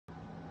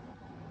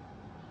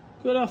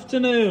Good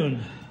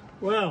afternoon.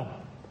 Well,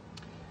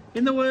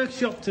 in the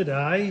workshop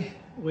today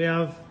we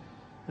have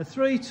a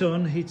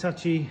 3-ton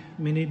Hitachi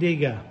mini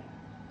digger.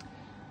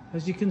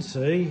 As you can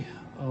see,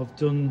 I've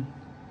done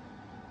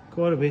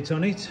quite a bit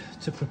on it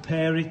to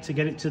prepare it to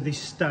get it to this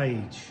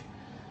stage.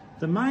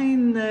 The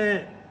main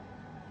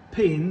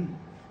pin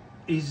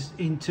is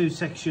in 2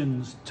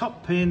 sections,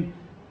 top pin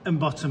and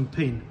bottom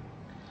pin.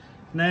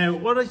 Now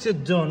what I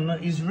have done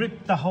is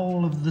ripped the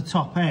whole of the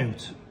top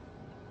out,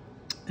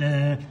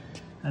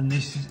 and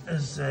this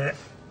has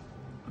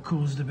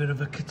caused a bit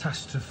of a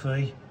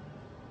catastrophe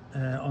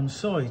on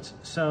site.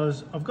 So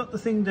I've got the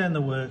thing down the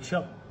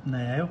workshop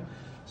now.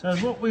 So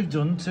what we've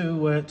done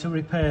to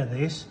repair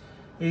this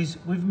is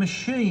we've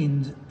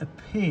machined a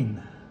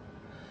pin,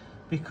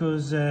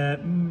 because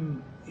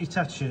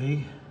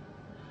Hitachi,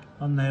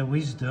 on their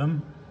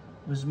wisdom,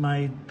 was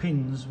made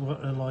pins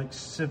what are like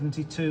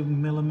 72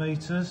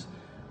 millimeters,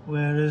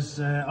 whereas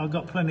I've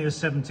got plenty of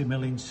 70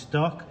 mil in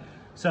stock.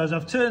 So as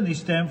I've turned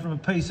this down from a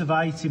piece of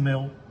 80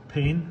 mil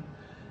pin,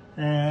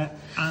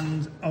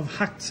 and I've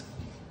hacked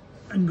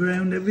and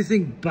ground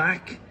everything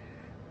back,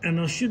 and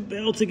I should be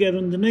able to get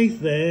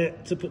underneath there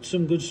to put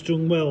some good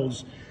strong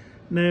welds.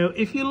 Now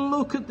if you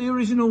look at the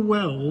original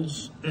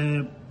welds,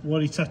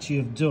 what Hitachi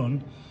have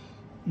done,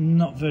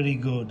 not very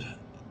good,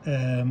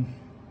 to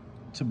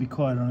be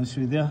quite honest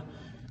with you.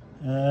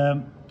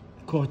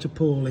 Quite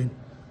appalling.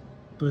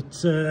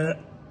 But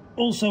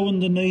also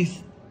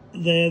underneath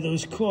there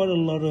was quite a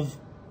lot of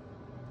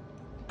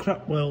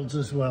crap welds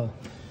as well.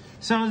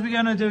 So as we're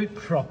going to do it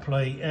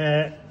properly,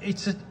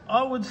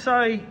 I would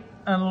say,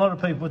 and a lot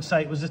of people would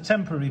say, it was a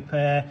temporary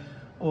repair,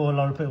 or a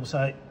lot of people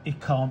say it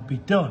can't be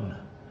done.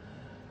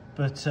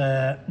 But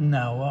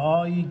no,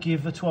 I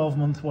give a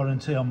 12-month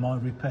warranty on my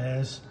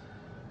repairs.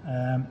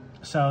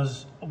 So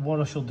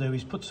what I shall do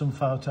is put some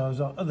photos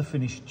of the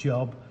finished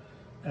job,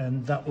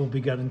 and that will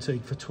be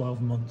guaranteed for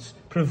 12 months,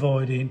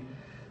 providing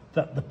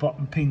that the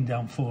bottom pin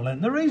don't fall out.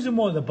 And the reason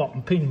why the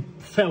bottom pin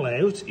fell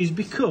out is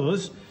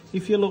because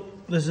if you look,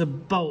 there's a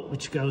bolt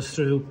which goes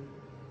through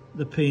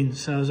the pin.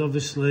 So there's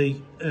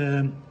obviously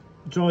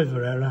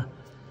driver error,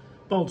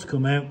 bolts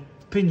come out,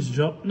 pins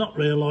drop, not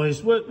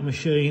realised, work the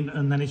machine,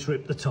 and then it's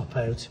ripped the top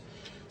out.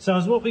 So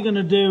as what we're going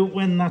to do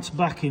when that's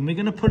back in, we're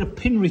going to put a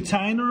pin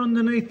retainer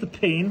underneath the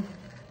pin,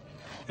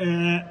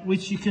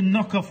 which you can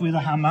knock off with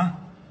a hammer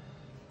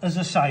as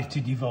a safety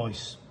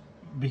device,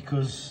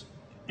 because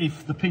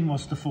if the pin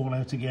was to fall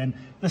out again,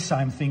 the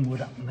same thing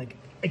would happen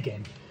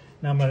again.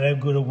 No matter how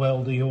good a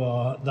welder you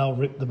are, they'll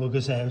rip the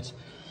buggers out.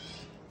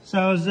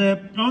 So as,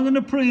 I'm going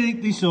to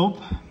preheat this up.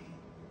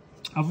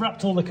 I've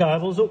wrapped all the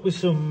cables up with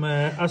some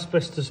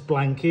asbestos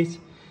blanket,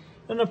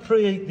 and I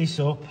preheat this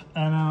up,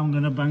 and I'm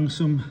going to bang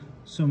some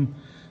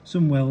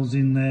welds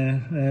in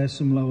there,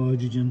 some low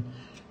hydrogen,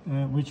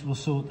 which will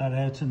sort that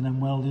out, and then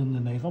weld it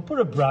underneath. I'll put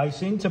a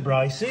brace in to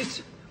brace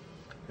it,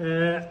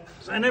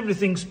 and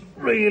everything's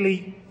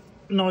really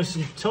nice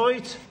and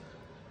tight,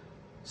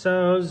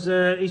 so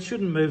it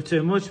shouldn't move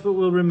too much, but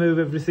we'll remove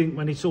everything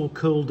when it's all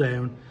cooled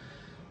down.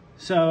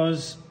 So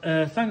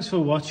thanks for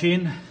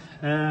watching.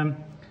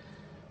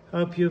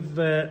 Hope you've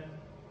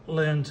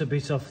learned a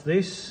bit off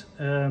this.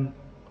 I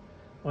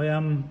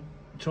am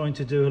trying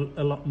to do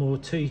a lot more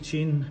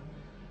teaching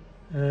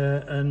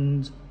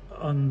and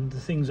on the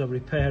things I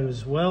repair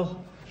as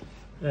well,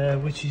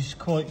 which is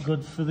quite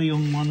good for the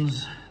young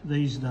ones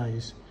these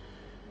days,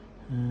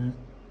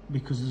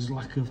 because there's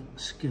lack of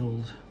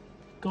skilled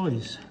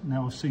guys.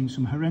 Now I've seen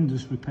some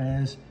horrendous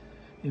repairs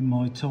in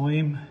my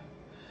time,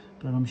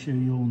 but I'm sure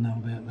you all know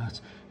about that.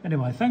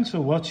 Anyway, thanks for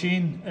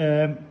watching.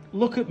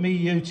 Look at my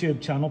YouTube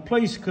channel,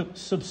 please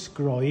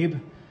subscribe,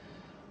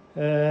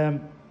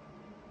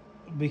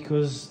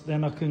 because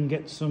then I can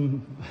get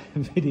some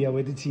video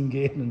editing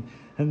in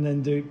and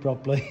then do it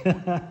properly.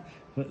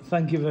 But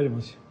thank you very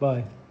much.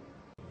 Bye.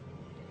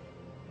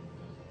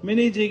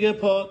 Mini digger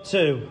part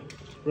 2.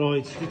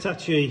 Right,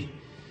 Hitachi.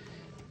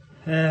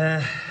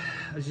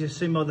 As you've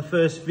seen by the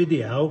first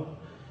video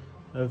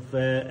of how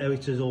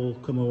it has all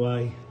come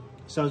away.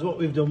 So as what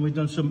we've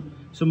done some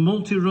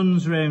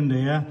multi-runs around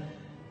here.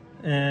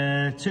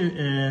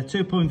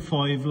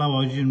 2.5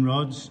 low hydrogen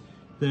rods.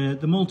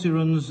 The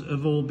multi-runs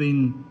have all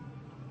been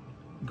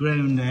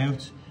ground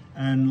out,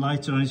 and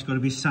later on it's got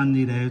to be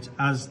sanded out,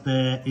 as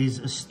there is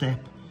a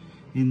step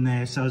in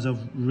there. So as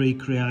I've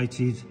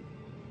recreated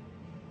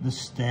the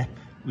step,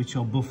 which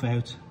I'll buff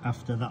out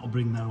after, that'll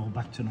bring that all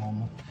back to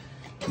normal.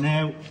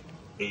 Now,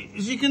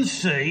 as you can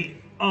see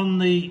on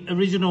the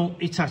original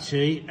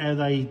Hitachi, how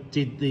they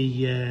did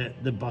the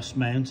boss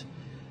mount,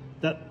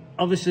 that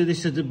obviously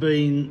this had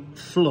been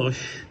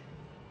flush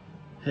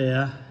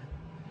here,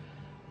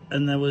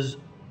 and there was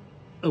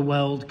a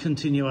weld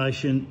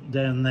continuation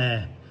down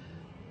there.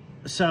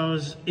 So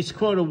it's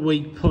quite a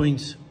weak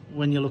point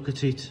when you look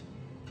at it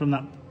from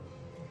that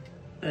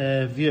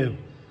view.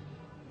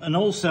 And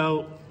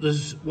also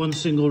there's one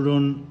single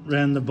run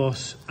round the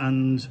boss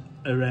and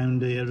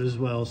around here as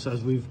well. So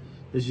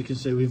as you can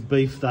see, we've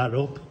beefed that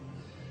up.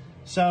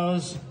 So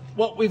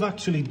what we've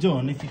actually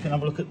done, if you can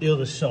have a look at the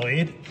other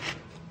side,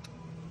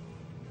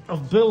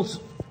 I've built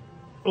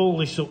all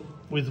this up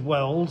with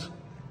weld,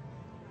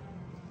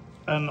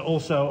 and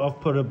also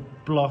I've put a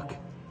block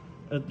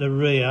at the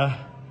rear,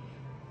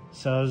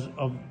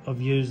 so I've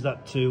used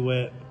that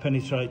to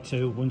penetrate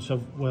to once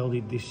I've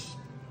welded this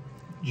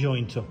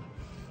joint up.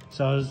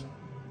 So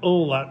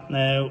all that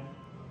now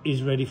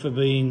is ready for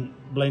being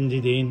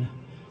blended in,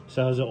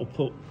 so as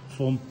it'll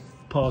form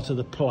part of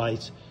the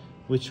plate,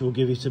 which will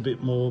give it a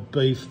bit more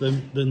beef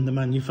than the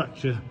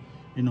manufacturer,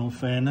 in all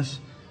fairness.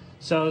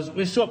 So as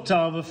we swapped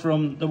over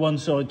from the one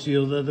side to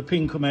the other, the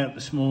pin come out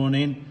this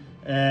morning.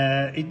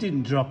 It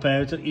didn't drop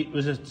out, it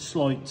was a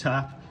slight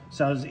tap,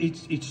 so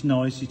it's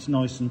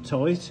nice and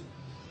tight.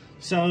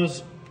 So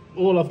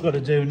all I've got to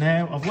do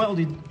now, I've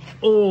welded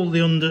all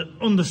the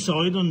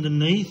underside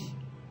underneath.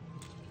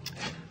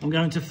 I'm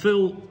going to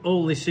fill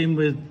all this in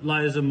with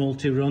layers of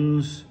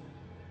multi-runs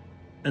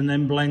and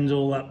then blend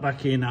all that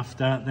back in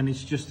after. Then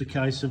it's just a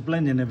case of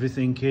blending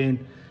everything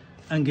in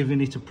and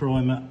giving it a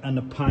primer and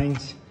a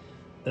paint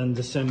and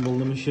assemble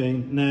the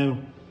machine. Now,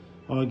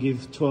 I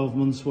give 12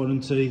 months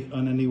warranty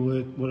on any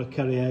work what I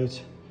carry out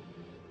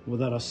or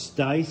that I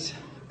state,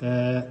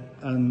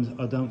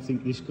 and I don't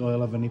think this guy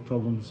will have any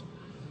problems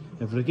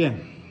ever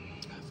again.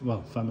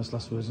 Well, famous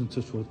last words and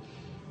touch wood.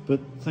 But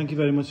thank you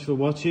very much for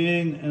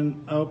watching,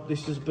 and I hope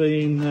this has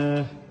been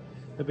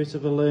a bit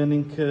of a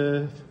learning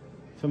curve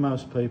for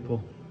most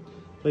people.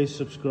 Please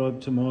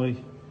subscribe to my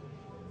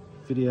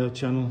video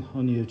channel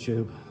on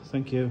YouTube.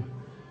 Thank you.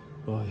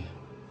 Bye.